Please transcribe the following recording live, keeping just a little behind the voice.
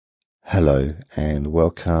Hello and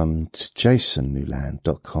welcome to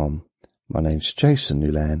jasonnewland.com. My name's Jason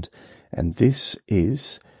Newland and this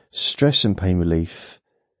is Stress and Pain Relief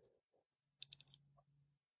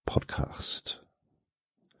podcast.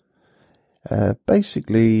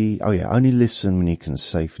 Only listen when you can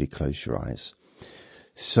safely close your eyes.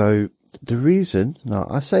 So the reason, now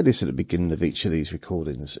I say this at the beginning of each of these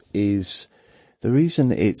recordings, is the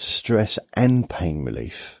reason it's stress and pain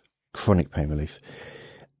relief, chronic pain relief,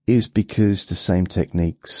 is because the same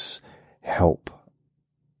techniques help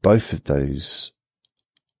both of those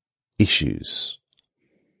issues.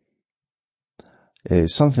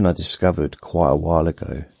 It's something I discovered quite a while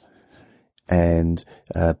ago. And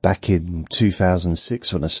back in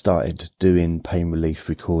 2006, when I started doing pain relief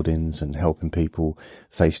recordings and helping people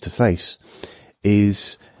face to face,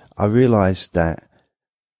 I realized that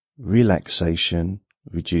relaxation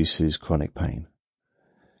reduces chronic pain.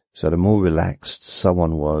 So the more relaxed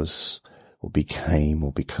someone was or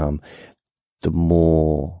become, the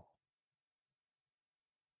more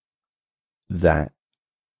that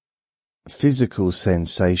physical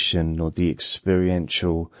sensation or the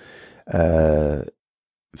experiential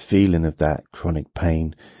feeling of that chronic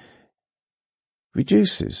pain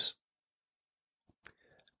reduces.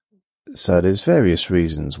 So there's various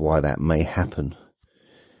reasons why that may happen.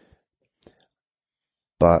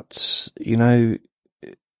 But,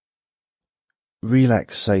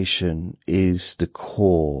 relaxation is the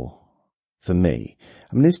core for me.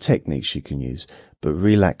 I mean, there's techniques you can use, but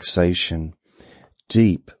relaxation,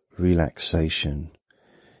 deep relaxation,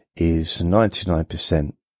 is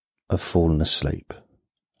 99% of falling asleep,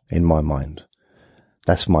 in my mind.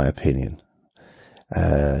 That's my opinion.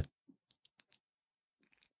 And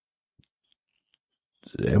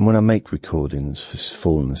when I make recordings for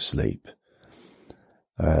falling asleep,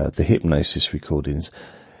 the hypnosis recordings,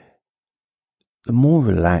 the more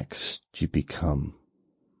relaxed you become,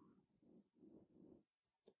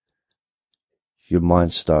 your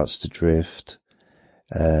mind starts to drift.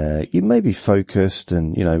 You may be focused,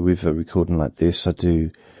 and, with a recording like this,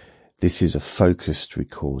 this is a focused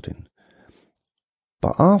recording.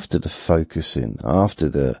 But after the focusing, after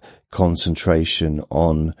the concentration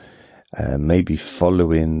on maybe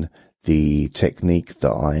following the technique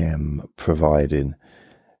that I am providing,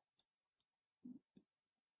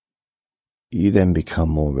 you then become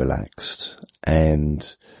more relaxed.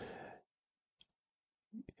 And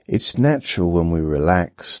it's natural when we're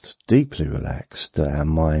relaxed, deeply relaxed, that our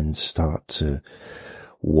minds start to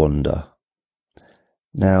wander.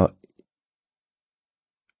 Now,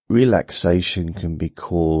 relaxation can be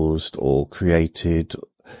caused or created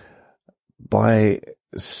by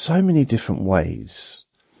so many different ways.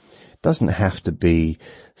 It doesn't have to be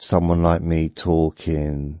someone like me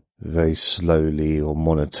talking very slowly or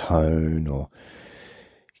monotone or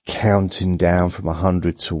counting down from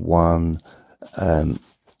 100 to 1,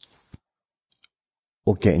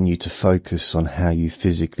 or getting you to focus on how you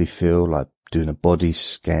physically feel, like doing a body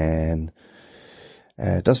scan.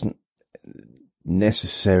 It doesn't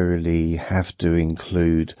necessarily have to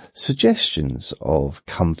include suggestions of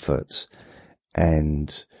comfort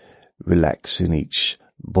and relaxing each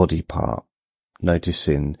body part,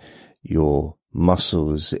 noticing your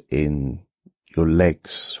muscles in your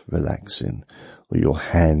legs relaxing, or your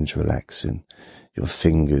hands relaxing, your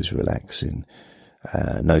fingers relaxing,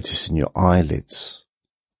 noticing your eyelids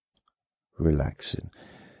relaxing.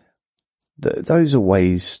 Those are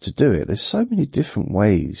ways to do it. There's so many different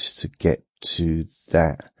ways to get to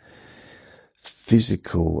that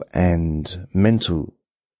physical and mental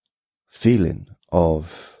feeling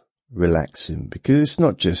of relaxing, because it's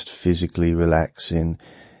not just physically relaxing.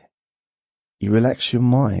 You relax your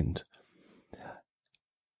mind.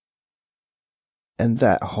 And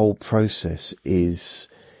that whole process is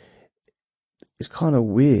kind of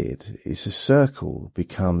weird. It's a circle. It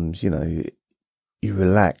becomes, you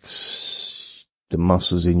relax the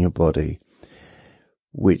muscles in your body,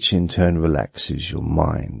 which in turn relaxes your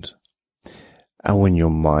mind. And when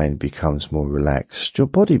your mind becomes more relaxed, your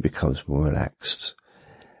body becomes more relaxed,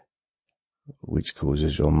 which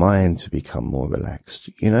causes your mind to become more relaxed.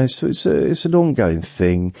 So it's an ongoing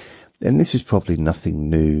thing. And this is probably nothing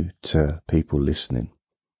new to people listening.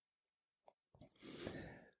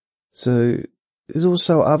 So there's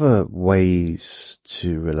also other ways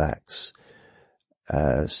to relax.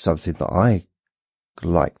 Something that I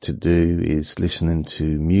like to do is listening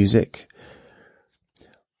to music,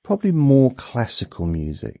 probably more classical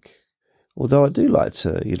music. Although I do like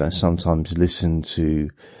to, sometimes listen to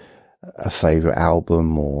a favorite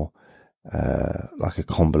album or like a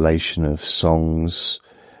compilation of songs,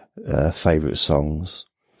 favorite songs.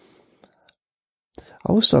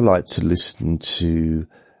 I also like to listen to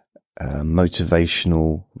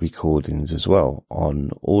motivational recordings as well on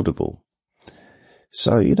Audible.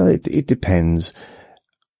 So, it depends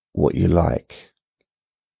what you like.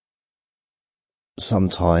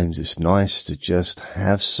 Sometimes it's nice to just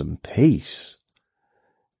have some peace,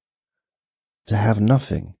 to have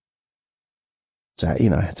nothing, to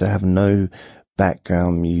have no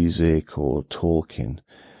background music or talking.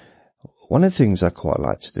 One of the things I quite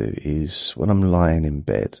like to do is when I'm lying in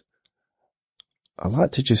bed, I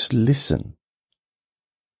like to just listen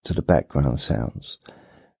to the background sounds.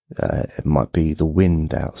 It might be the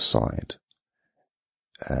wind outside,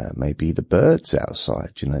 maybe the birds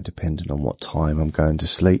outside, depending on what time I'm going to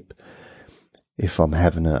sleep. If I'm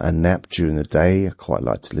having a nap during the day, I quite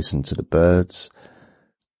like to listen to the birds.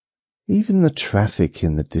 Even the traffic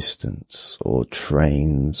in the distance, or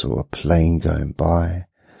trains, or a plane going by.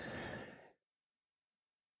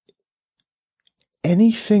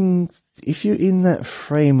 Anything, if you're in that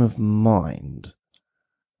frame of mind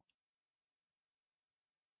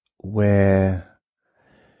where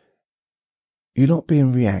you're not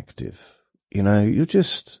being reactive, you're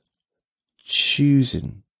just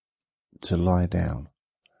choosing to lie down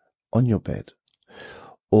on your bed,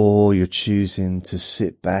 or you're choosing to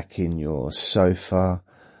sit back in your sofa,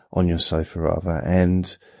 on your sofa rather,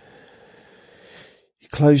 and you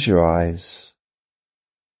close your eyes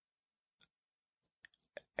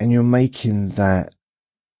and you're making that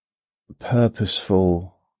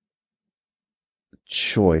purposeful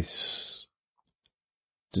choice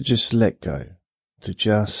to just let go, to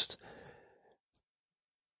just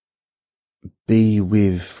be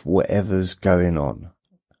with whatever's going on,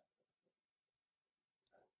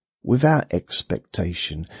 without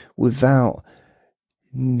expectation, without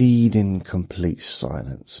needing complete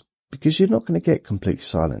silence, because you're not going to get complete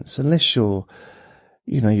silence unless you've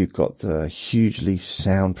got the hugely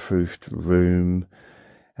soundproofed room,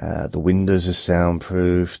 the windows are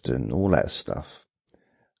soundproofed and all that stuff.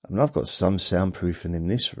 I mean, I've got some soundproofing in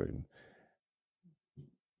this room,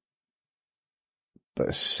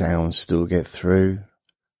 but sounds still get through.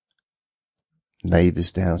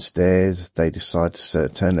 Neighbours downstairs, if they decide to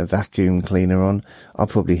turn the vacuum cleaner on, I'll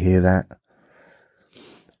probably hear that.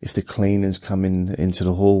 If the cleaners come into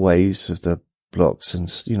the hallways of the blocks and,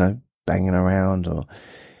 banging around, or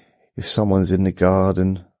if someone's in the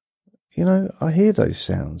garden, I hear those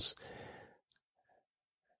sounds.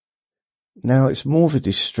 Now, it's more of a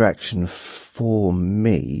distraction for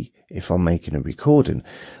me if I'm making a recording,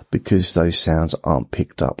 because those sounds aren't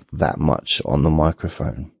picked up that much on the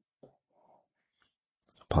microphone,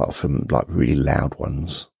 apart from like really loud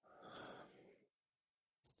ones.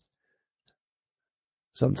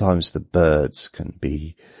 Sometimes the birds can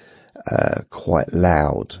be quite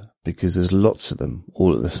loud because there's lots of them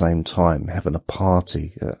all at the same time having a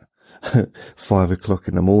party at 5 o'clock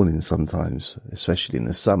in the morning sometimes, especially in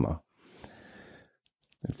the summer.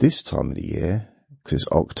 At this time of the year, because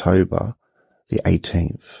it's October the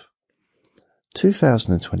 18th,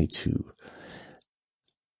 2022,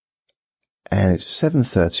 and it's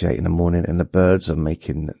 7:38 in the morning and the birds are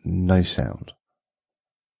making no sound.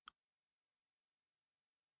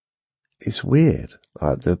 It's weird.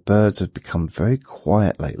 Like, the birds have become very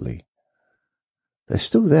quiet lately. They're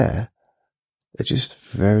still there. They're just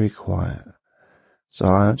very quiet. So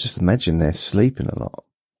I just imagine they're sleeping a lot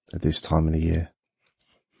at this time of the year.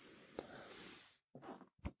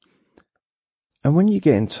 And when you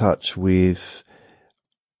get in touch with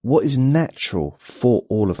what is natural for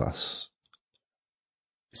all of us,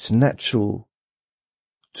 it's natural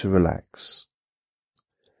to relax.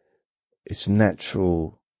 It's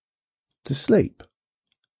natural to sleep.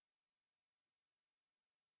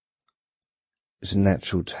 It's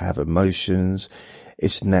natural to have emotions.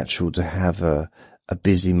 It's natural to have a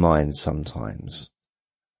busy mind sometimes.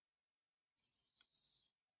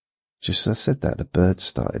 Just as I said that, the birds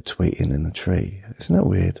started tweeting in the tree. Isn't that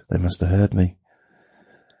weird? They must have heard me.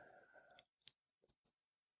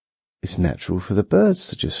 It's natural for the birds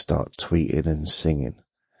to just start tweeting and singing.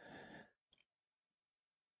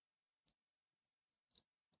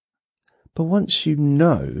 But once you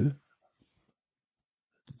know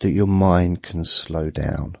that your mind can slow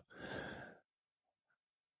down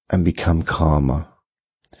and become calmer,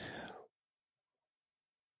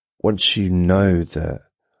 once you know that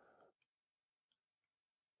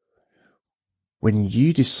when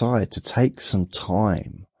you decide to take some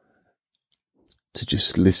time to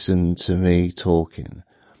just listen to me talking,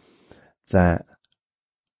 that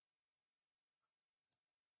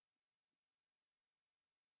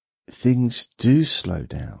things do slow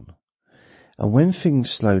down. And when things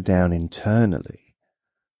slow down internally,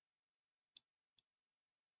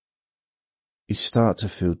 you start to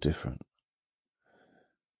feel different.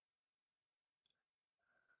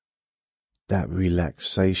 That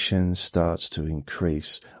relaxation starts to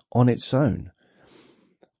increase on its own,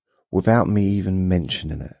 without me even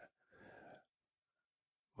mentioning it,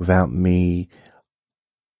 without me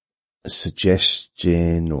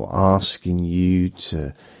suggesting or asking you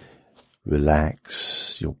to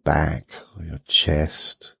relax your back or your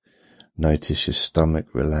chest. Notice your stomach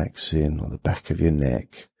relaxing, or the back of your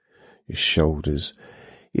neck, your shoulders.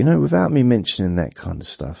 Without me mentioning that kind of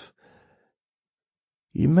stuff,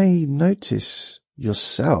 you may notice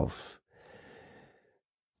yourself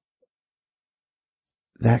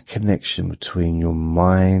that connection between your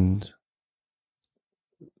mind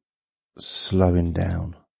slowing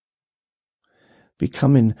down,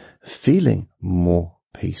 feeling more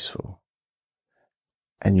peaceful,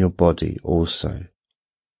 and your body also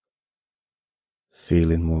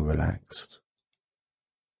feeling more relaxed.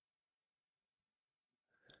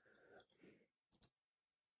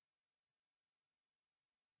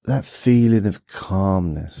 That feeling of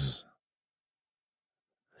calmness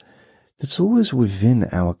that's always within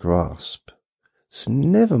our grasp. It's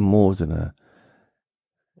never more than at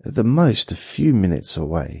the most a few minutes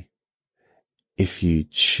away, if you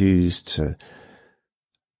choose to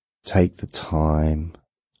take the time.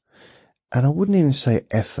 And I wouldn't even say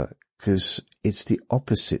effort, because it's the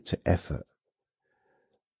opposite to effort.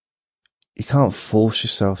 You can't force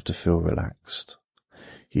yourself to feel relaxed.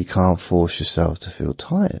 You can't force yourself to feel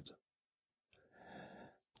tired.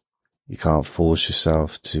 You can't force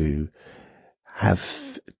yourself to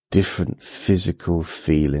have different physical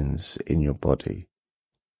feelings in your body.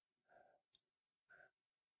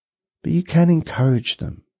 But you can encourage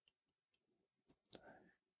them.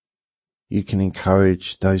 You can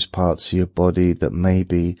encourage those parts of your body that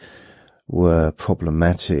maybe were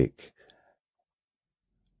problematic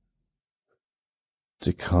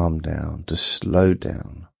to calm down, to slow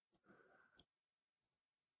down,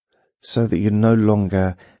 so that you're no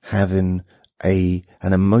longer having an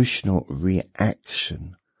emotional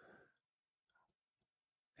reaction.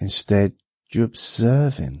 Instead, you're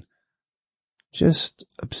just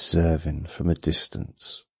observing from a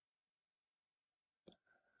distance.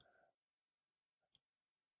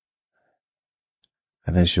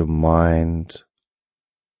 And as your mind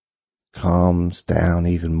calms down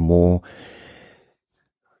even more,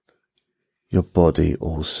 your body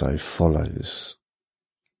also follows.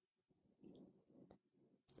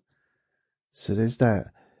 So there's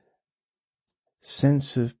that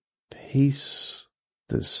sense of peace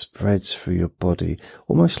that spreads through your body,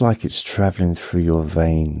 almost like it's traveling through your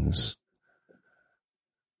veins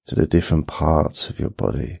to the different parts of your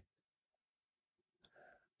body.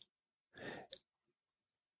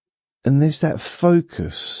 And there's that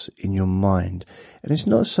focus in your mind. And it's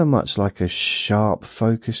not so much like a sharp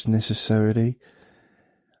focus necessarily,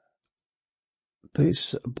 but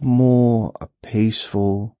it's more a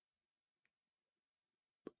peaceful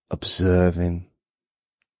observing.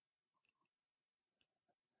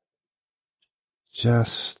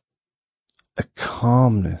 Just a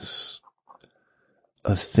calmness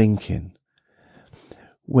of thinking,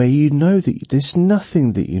 where you know that there's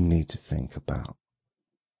nothing that you need to think about.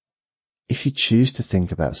 If you choose to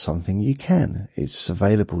think about something, you can. It's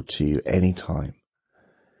available to you anytime.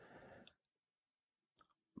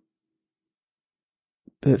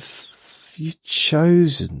 But if you've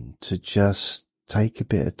chosen to just take a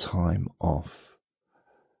bit of time off,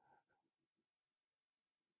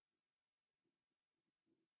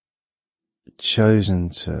 chosen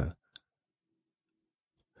to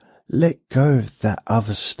let go of that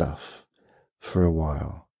other stuff for a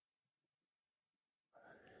while,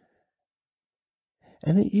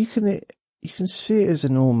 and you can see it as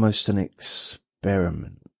almost an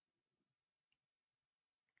experiment,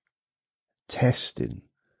 testing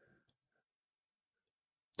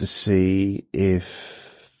to see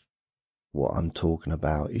if what I'm talking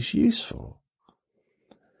about is useful.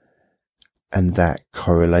 And that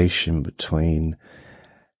correlation between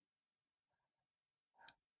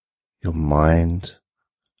your mind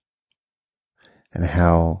and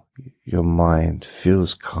how your mind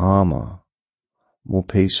feels calmer, more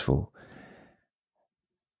peaceful,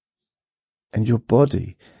 and your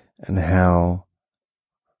body, and how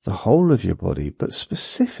the whole of your body, but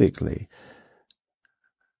specifically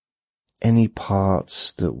any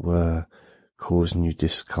parts that were causing you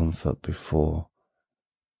discomfort before,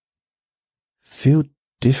 feel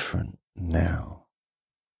different now.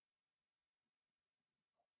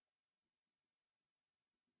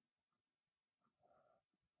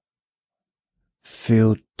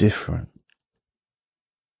 Feel different.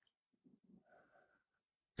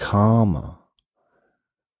 Calmer,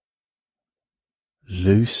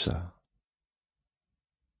 looser.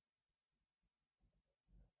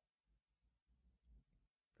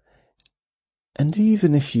 And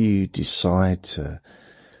even if you decide to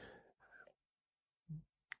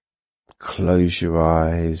close your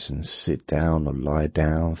eyes and sit down or lie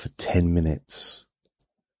down for 10 minutes,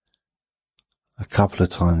 a couple of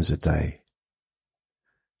times a day,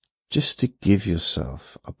 just to give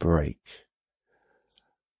yourself a break,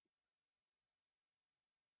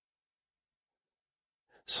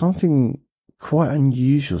 something quite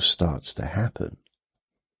unusual starts to happen.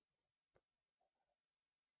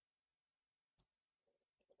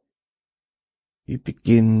 You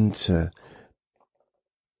begin to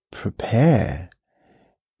prepare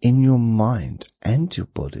in your mind and your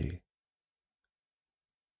body.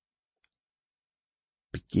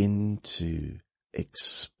 Begin to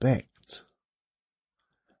expect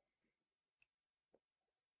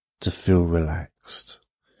to feel relaxed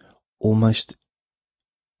almost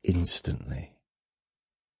instantly.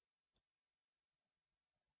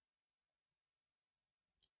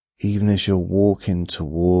 Even as you're walking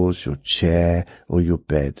towards your chair or your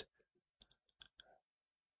bed,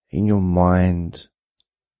 in your mind,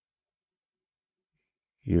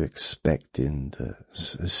 you're expecting that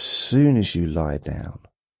as soon as you lie down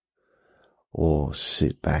or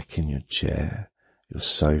sit back in your chair, your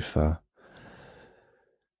sofa,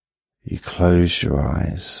 you close your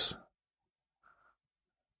eyes,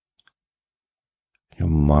 your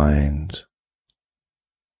mind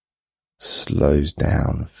slows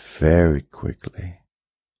down very quickly.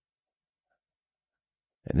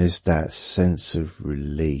 And there's that sense of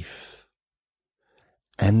relief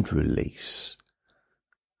and release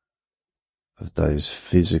of those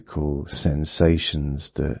physical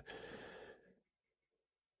sensations that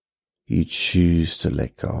you choose to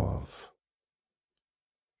let go of.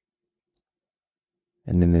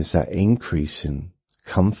 And then there's that increase in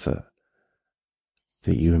comfort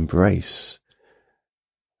that you embrace,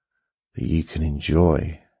 that you can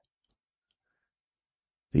enjoy,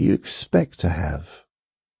 that you expect to have.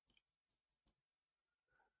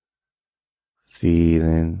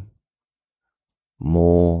 Feeling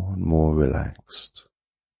more and more relaxed.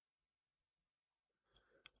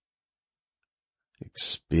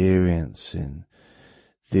 Experiencing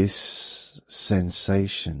this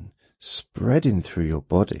sensation spreading through your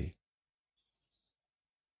body.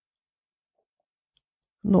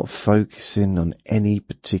 Not focusing on any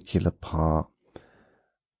particular part,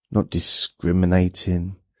 not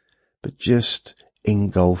discriminating, but just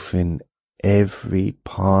engulfing every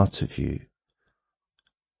part of you,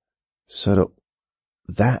 so that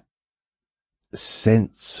that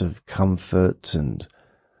sense of comfort and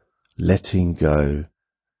letting go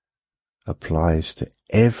applies to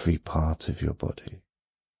every part of your body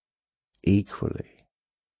equally,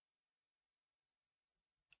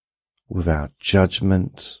 without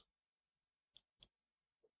judgment,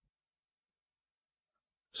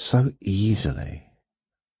 so easily,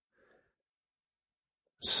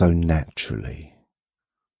 so naturally.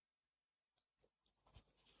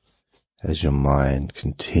 As your mind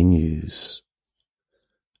continues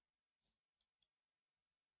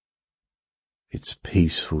its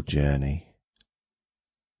peaceful journey,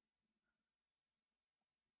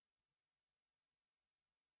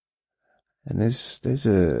 and there's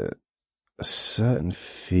a certain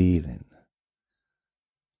feeling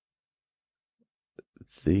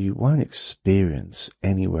that you won't experience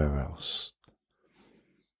anywhere else.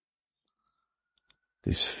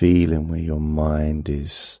 This feeling where your mind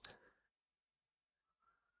is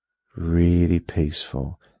really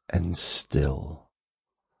peaceful and still.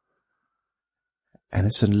 And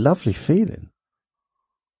it's a lovely feeling.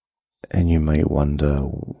 And you may wonder,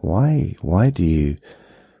 why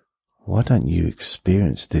don't you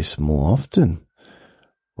experience this more often?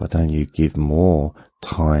 Why don't you give more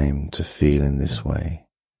time to feeling this way?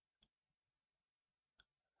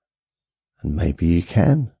 And maybe you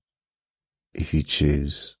can, if you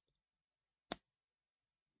choose.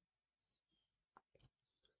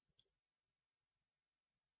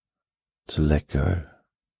 To let go.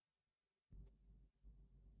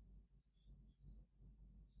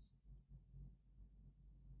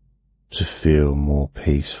 To feel more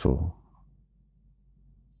peaceful.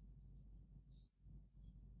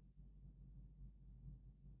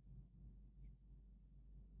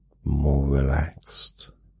 More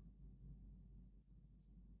relaxed.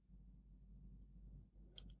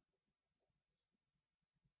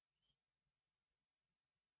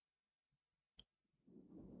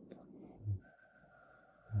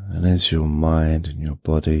 And as your mind and your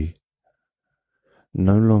body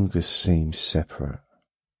no longer seem separate,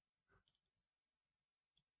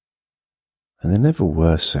 and they never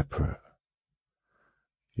were separate.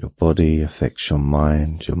 Your body affects your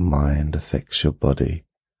mind affects your body.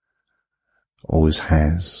 Always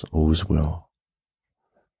has, always will.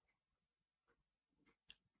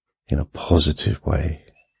 In a positive way.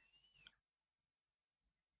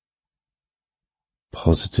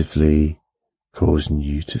 Positively causing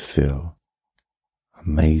you to feel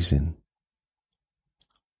amazing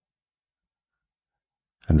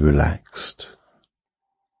and relaxed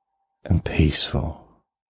and peaceful.